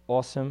were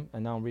awesome,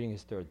 and now I'm reading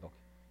his 3rd book.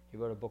 He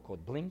wrote a book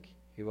called Blink.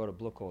 He wrote a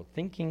book called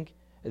Thinking,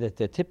 the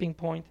Tipping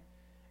Point,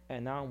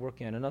 and now I'm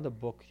working on another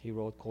book he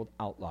wrote called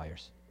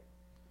Outliers.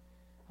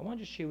 I want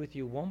to share with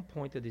you one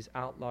point of these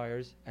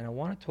outliers, and I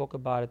want to talk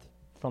about it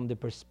from the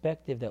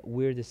perspective that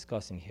we're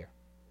discussing here.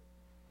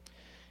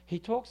 He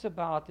talks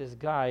about this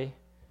guy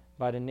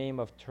by the name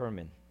of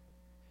Terman.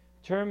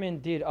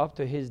 Terman did, up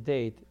to his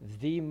date,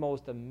 the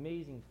most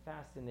amazing,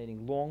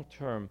 fascinating,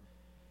 long-term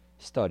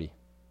study.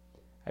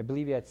 I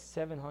believe he had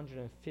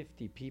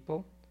 750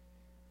 people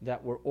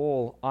that were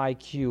all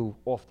IQ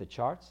off the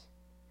charts.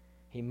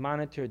 He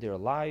monitored their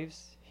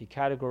lives. He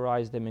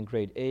categorized them in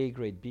grade A,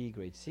 grade B,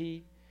 grade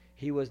C.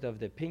 He was of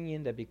the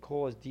opinion that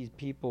because these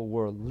people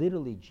were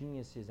literally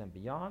geniuses and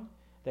beyond,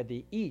 that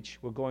they each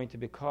were going to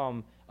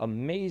become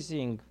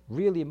amazing,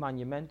 really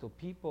monumental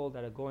people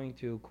that are going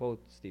to, quote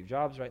Steve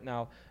Jobs right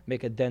now,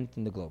 make a dent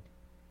in the globe.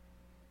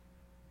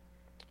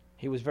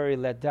 He was very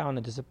let down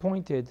and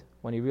disappointed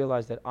when he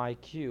realized that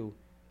IQ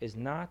is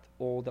not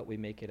all that we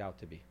make it out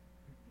to be.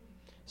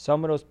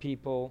 Some of those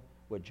people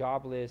were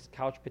jobless,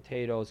 couch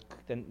potatoes,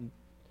 then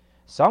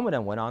some of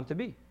them went on to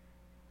be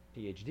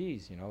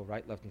PhDs,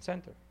 right, left, and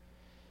center.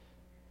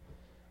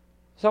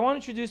 So I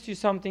want to introduce to you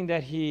something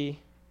that he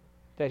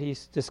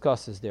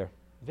discusses there.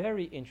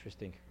 Very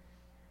interesting.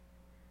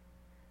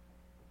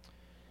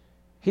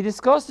 He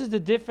discusses the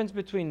difference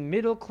between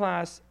middle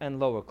class and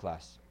lower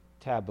class.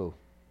 Taboo.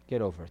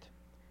 Get over it.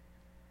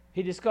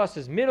 He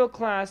discusses middle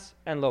class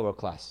and lower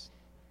class.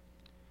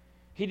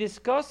 He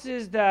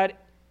discusses that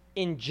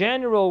in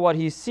general what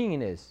he's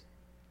seeing is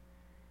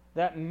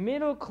that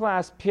middle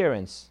class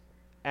parents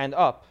and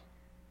up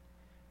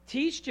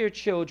teach their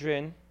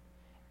children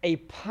a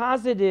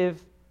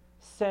positive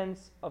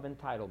sense of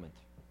entitlement.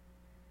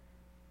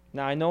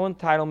 Now, I know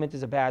entitlement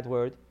is a bad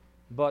word,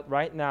 but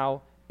right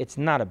now, it's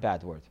not a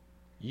bad word.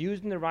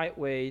 Used in the right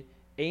way,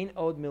 ein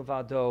od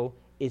milvado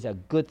is a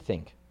good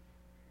thing.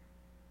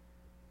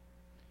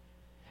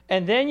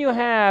 And then you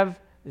have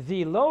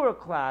the lower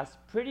class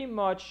pretty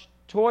much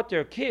taught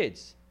their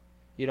kids,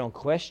 you don't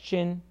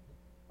question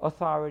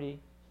authority,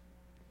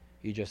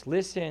 you just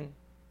listen.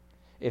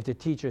 If the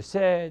teacher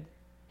said,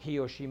 he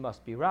or she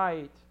must be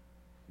right,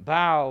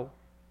 bow.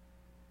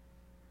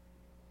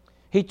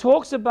 He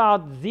talks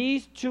about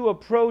these 2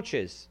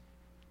 approaches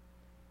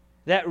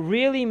that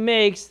really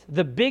makes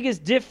the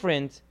biggest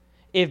difference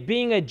if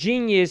being a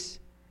genius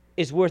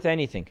is worth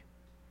anything.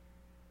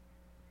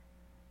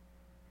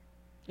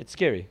 It's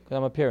scary because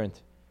I'm a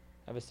parent.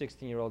 I have a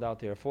 16-year-old out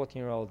there, a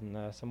 14-year-old,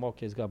 and some more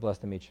kids, God bless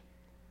them each.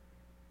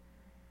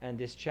 And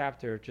this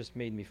chapter just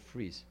made me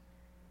freeze.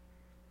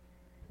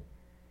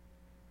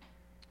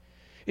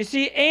 You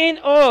see, Ein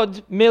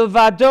Od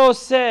Milvado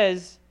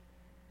says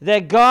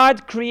that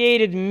God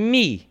created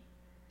me,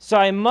 so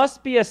I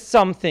must be a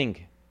something.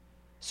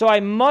 So I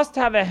must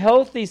have a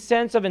healthy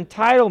sense of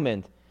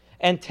entitlement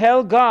and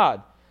tell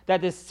God that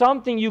there's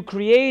something you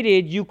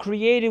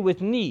created with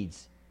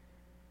needs.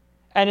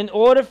 And in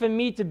order for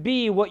me to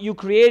be what you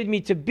created me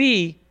to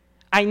be,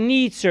 I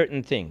need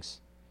certain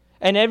things.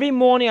 And every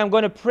morning I'm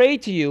going to pray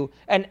to you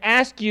and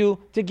ask you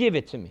to give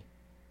it to me.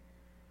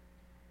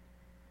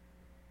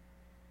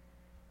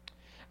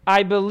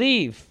 I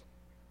believe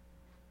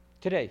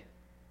today,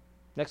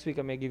 next week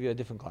I may give you a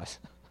different class,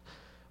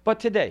 but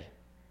today,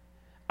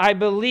 I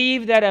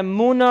believe that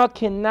Emuna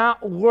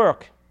cannot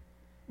work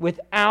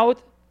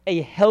without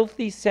a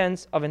healthy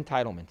sense of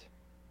entitlement.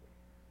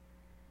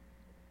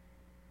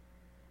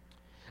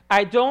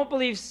 I don't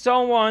believe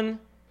someone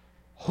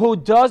who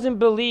doesn't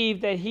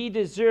believe that he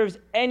deserves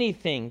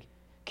anything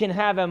can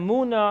have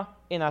Emuna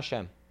in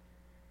Hashem.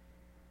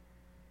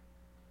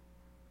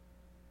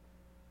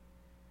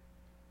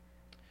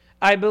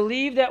 I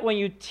believe that when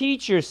you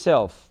teach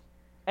yourself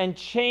and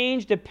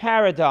change the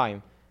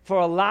paradigm for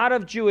a lot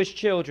of Jewish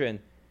children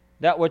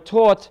that were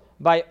taught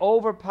by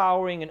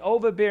overpowering and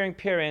overbearing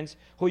parents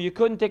who you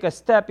couldn't take a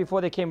step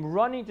before they came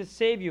running to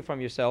save you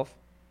from yourself,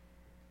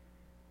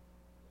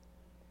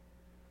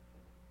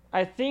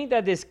 I think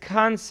that this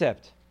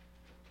concept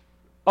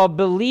of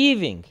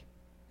believing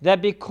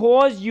that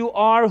because you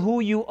are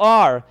who you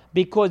are,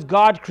 because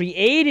God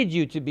created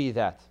you to be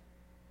that,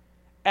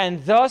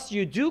 and thus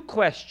you do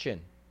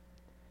question,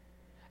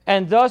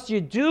 and thus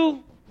you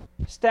do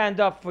stand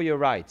up for your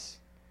rights.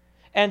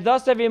 And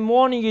thus every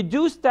morning you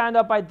do stand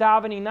up by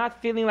davening,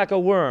 not feeling like a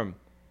worm,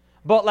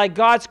 but like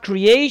God's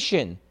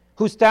creation,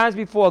 who stands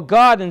before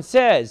God and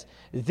says,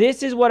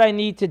 this is what I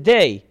need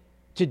today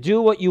to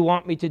do what you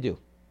want me to do.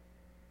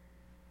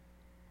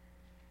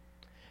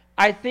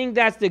 I think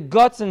that's the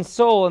guts and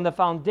soul and the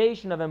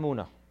foundation of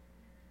Emuna.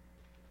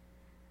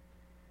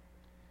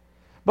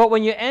 But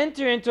when you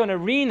enter into an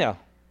arena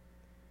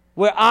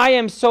where I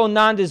am so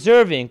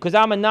non-deserving because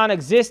I'm a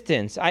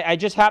non-existence, I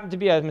just happen to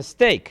be a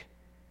mistake.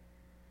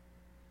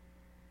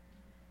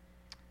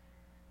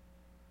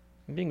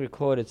 I'm being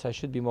recorded, so I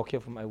should be more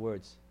careful with my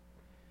words.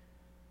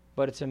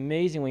 But it's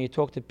amazing when you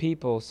talk to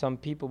people, some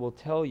people will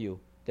tell you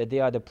that they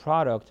are the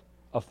product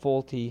of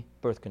faulty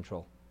birth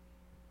control.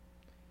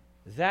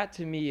 That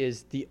to me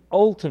is the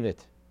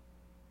ultimate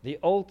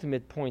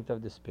point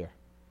of despair.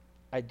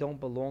 I don't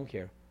belong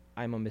here.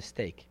 I'm a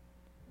mistake.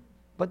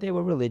 But they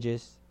were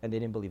religious and they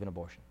didn't believe in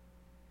abortion.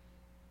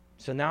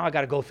 So now I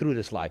got to go through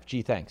this life.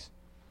 Gee, thanks.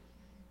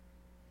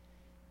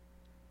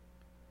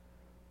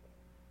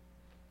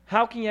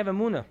 How can you have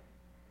Emuna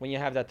when you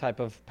have that type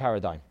of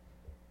paradigm?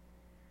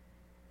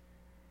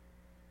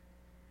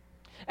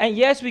 And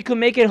yes, we could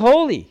make it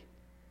holy.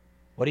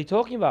 What are you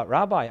talking about?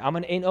 Rabbi, I'm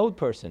an ain't owed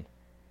person.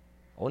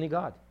 Only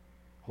God.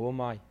 Who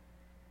am I?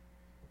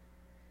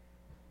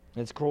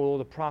 Let's quote all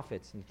the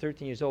prophets. And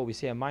 13 years old, we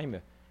say a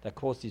mimer that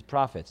quotes these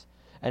prophets.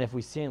 And if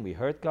we sin, we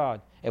hurt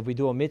God. If we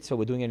do a mitzvah,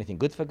 we're doing anything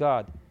good for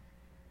God.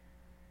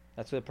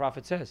 That's what the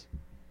prophet says.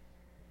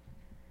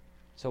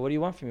 So what do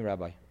you want from me,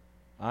 Rabbi?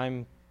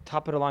 I'm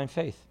top of the line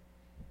faith.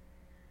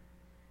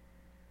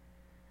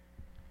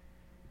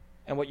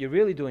 And what you're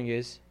really doing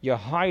is you're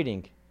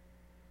hiding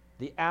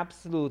the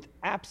absolute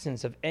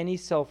absence of any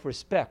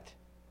self-respect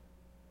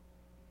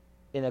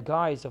in a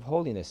guise of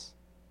holiness.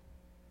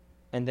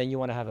 And then you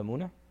want to have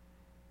Emuna?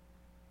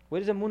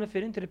 Where does Emuna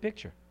fit into the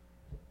picture?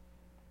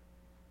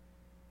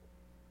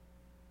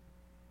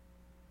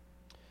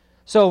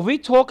 So if we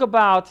talk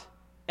about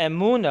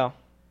Emuna,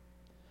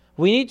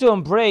 we need to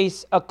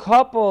embrace a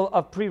couple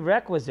of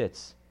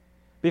prerequisites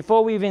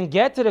before we even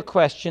get to the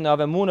question of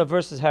Emuna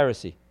versus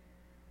heresy.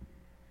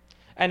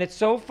 And it's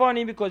so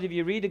funny because if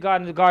you read the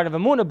Garden of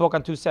Emuna book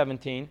on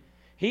 217,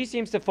 he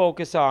seems to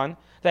focus on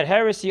that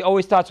heresy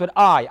always starts with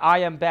I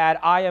am bad,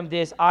 I am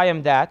this, I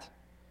am that.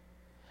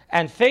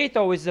 And faith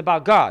always is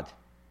about God.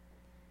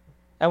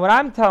 And what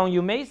I'm telling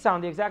you may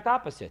sound the exact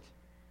opposite.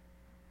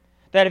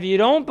 That if you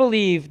don't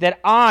believe that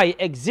I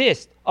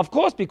exist, of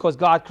course because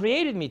God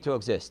created me to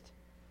exist.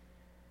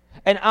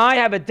 And I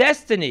have a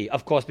destiny,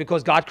 of course,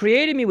 because God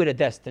created me with a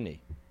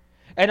destiny.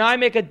 And I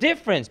make a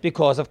difference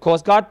because, of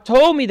course, God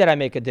told me that I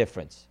make a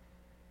difference.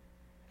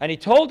 And he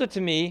told it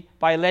to me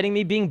by letting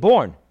me being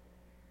born.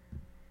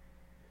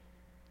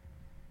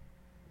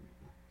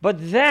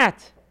 But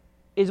that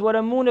is what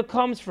Emuna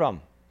comes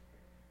from.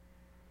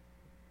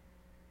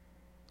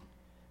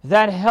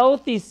 That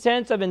healthy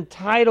sense of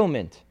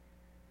entitlement.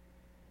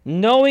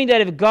 Knowing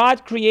that if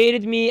God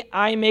created me,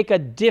 I make a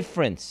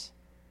difference.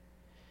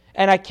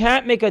 And I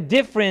can't make a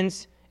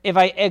difference if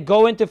I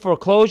go into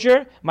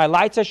foreclosure, my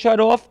lights are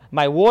shut off,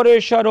 my water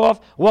is shut off.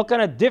 What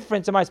kind of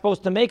difference am I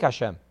supposed to make,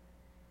 Hashem?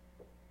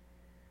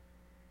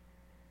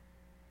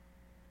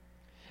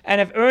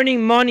 And if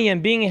earning money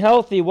and being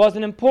healthy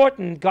wasn't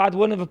important, God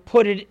wouldn't have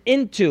put it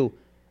into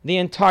the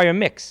entire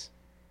mix.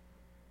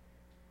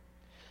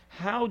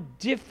 How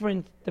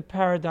different the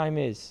paradigm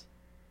is.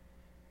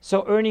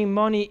 So earning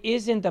money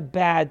isn't a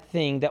bad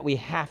thing that we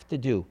have to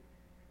do.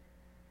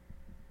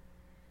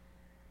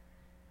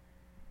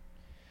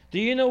 Do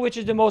you know which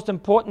is the most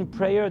important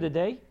prayer of the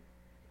day?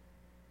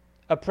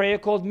 A prayer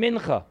called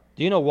Mincha.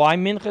 Do you know why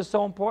Mincha is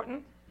so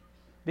important?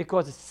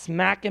 Because it's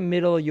smack in the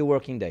middle of your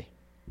working day.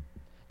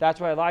 That's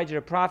why Elijah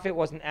the prophet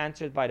wasn't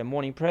answered by the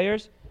morning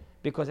prayers,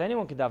 because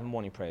anyone could have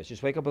morning prayers.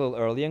 Just wake up a little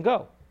early and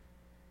go.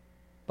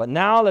 But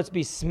now let's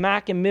be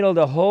smack in the middle of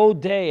the whole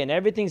day and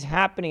everything's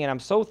happening and I'm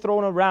so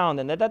thrown around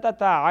and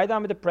either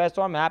I'm depressed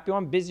or I'm happy or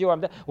I'm busy or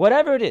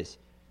whatever it is.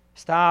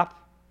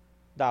 Stop,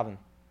 daven.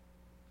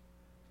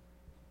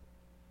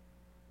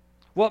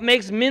 What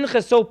makes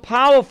Mincha so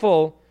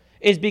powerful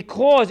is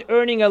because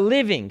earning a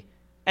living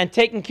and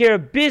taking care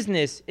of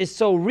business is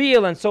so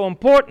real and so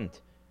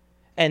important.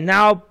 And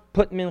now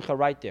put Mincha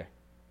right there.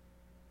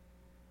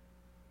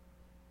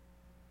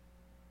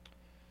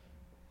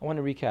 I want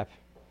to recap.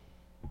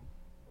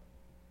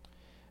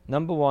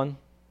 Number one,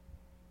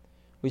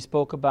 we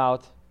spoke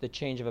about the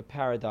change of a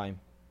paradigm.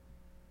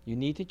 You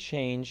need to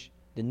change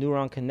the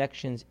neuron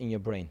connections in your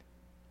brain.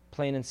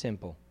 Plain and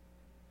simple.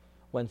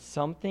 When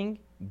something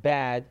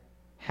bad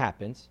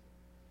happens,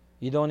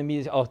 you don't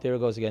immediately, oh, there it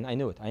goes again. I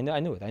knew it. I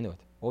knew it.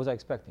 What was I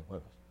expecting?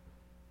 What was?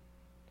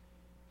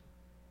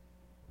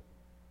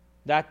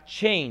 That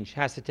change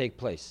has to take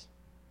place.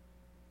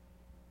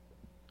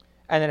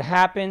 And it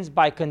happens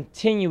by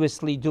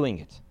continuously doing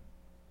it.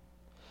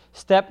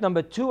 Step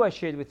number 2 I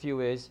shared with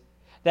you is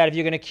that if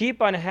you're going to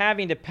keep on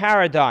having the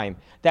paradigm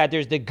that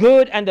there's the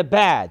good and the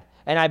bad,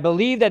 and I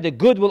believe that the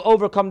good will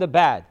overcome the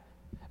bad,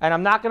 and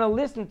I'm not going to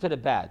listen to the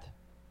bad,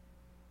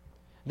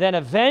 then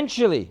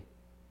eventually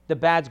the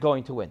bad's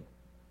going to win.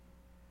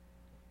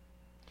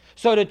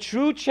 So the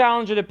true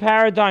challenge of the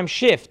paradigm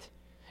shift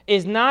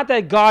is not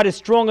that God is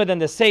stronger than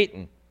the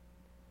Satan,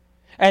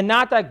 and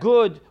not that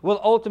good will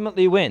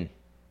ultimately win.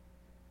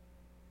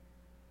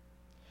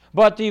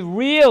 But the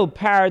real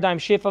paradigm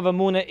shift of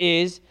Emuna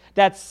is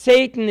that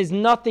Satan is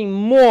nothing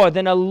more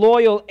than a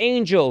loyal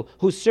angel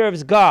who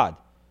serves God.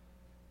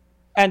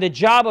 And the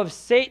job of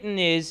Satan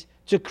is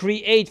to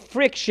create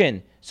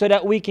friction so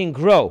that we can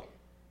grow.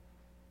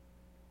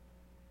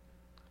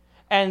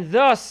 And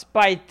thus,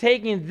 by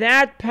taking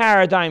that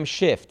paradigm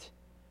shift,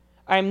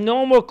 I'm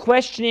no more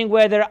questioning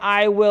whether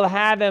I will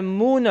have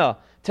Emuna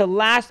to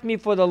last me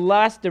for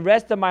the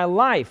rest of my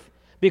life,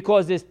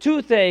 because this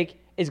toothache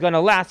is going to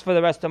last for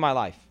the rest of my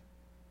life.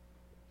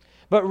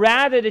 But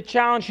rather, the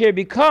challenge here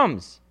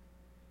becomes,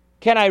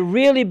 can I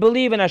really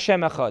believe in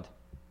Hashem Echad?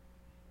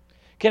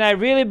 Can I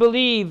really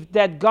believe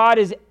that God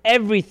is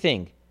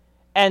everything?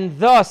 And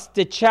thus,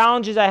 the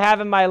challenges I have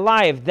in my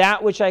life,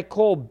 that which I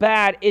call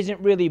bad, isn't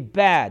really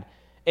bad.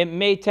 It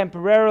may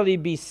temporarily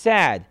be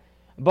sad,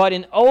 but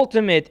in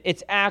ultimate,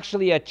 it's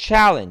actually a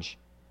challenge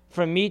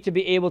for me to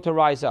be able to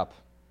rise up.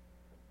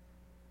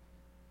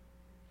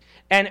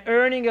 And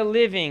earning a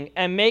living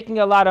and making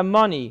a lot of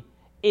money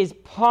is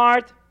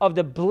part of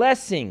the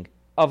blessing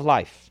of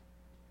life.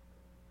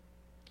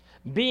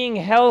 Being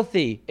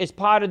healthy is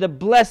part of the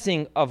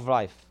blessing of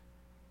life.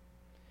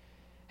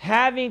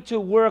 Having to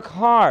work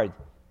hard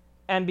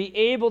and be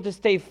able to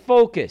stay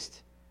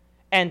focused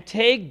and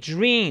take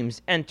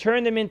dreams and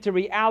turn them into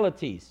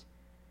realities,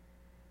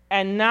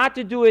 and not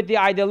to do it the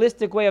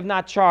idealistic way of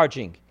not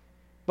charging,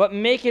 but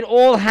make it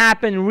all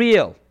happen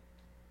real.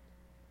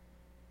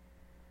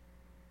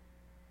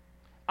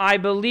 I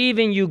believe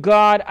in you,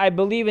 God. I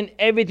believe in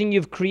everything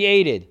you've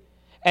created.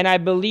 And I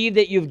believe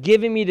that you've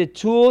given me the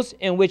tools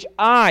in which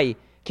I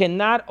can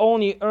not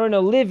only earn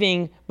a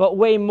living, but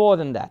way more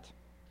than that.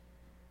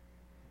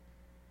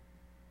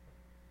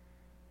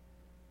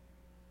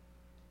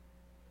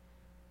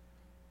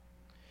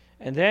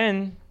 And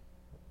then,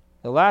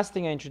 the last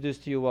thing I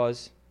introduced to you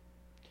was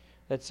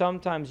that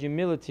sometimes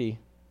humility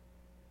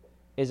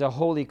is a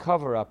holy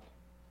cover-up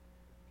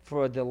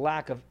for the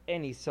lack of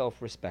any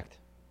self-respect.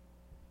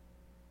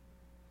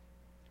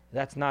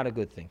 That's not a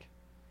good thing.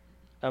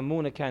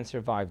 Emuna can't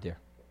survive there.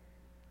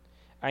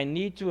 I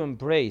need to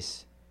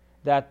embrace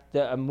that the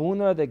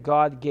Emuna that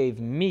God gave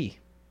me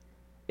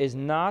is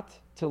not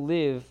to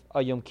live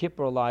a Yom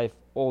Kippur life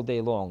all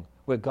day long,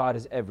 where God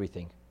is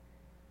everything.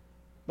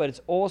 But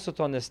it's also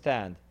to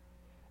understand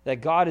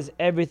that God is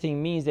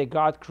everything means that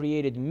God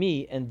created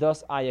me, and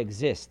thus I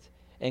exist.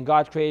 And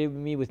God created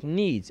me with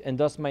needs, and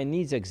thus my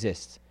needs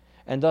exist.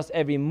 And thus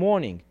every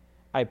morning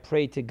I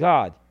pray to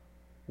God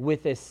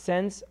with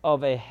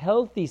a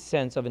healthy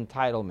sense of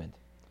entitlement.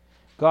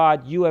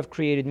 God, you have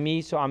created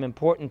me, so I'm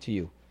important to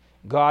you.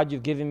 God,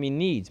 you've given me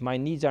needs. My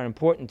needs are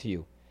important to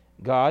you.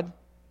 God,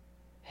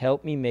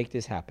 help me make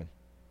this happen.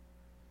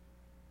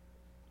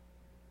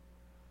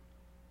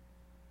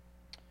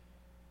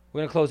 We're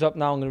going to close up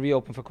now. I'm going to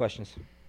reopen for questions.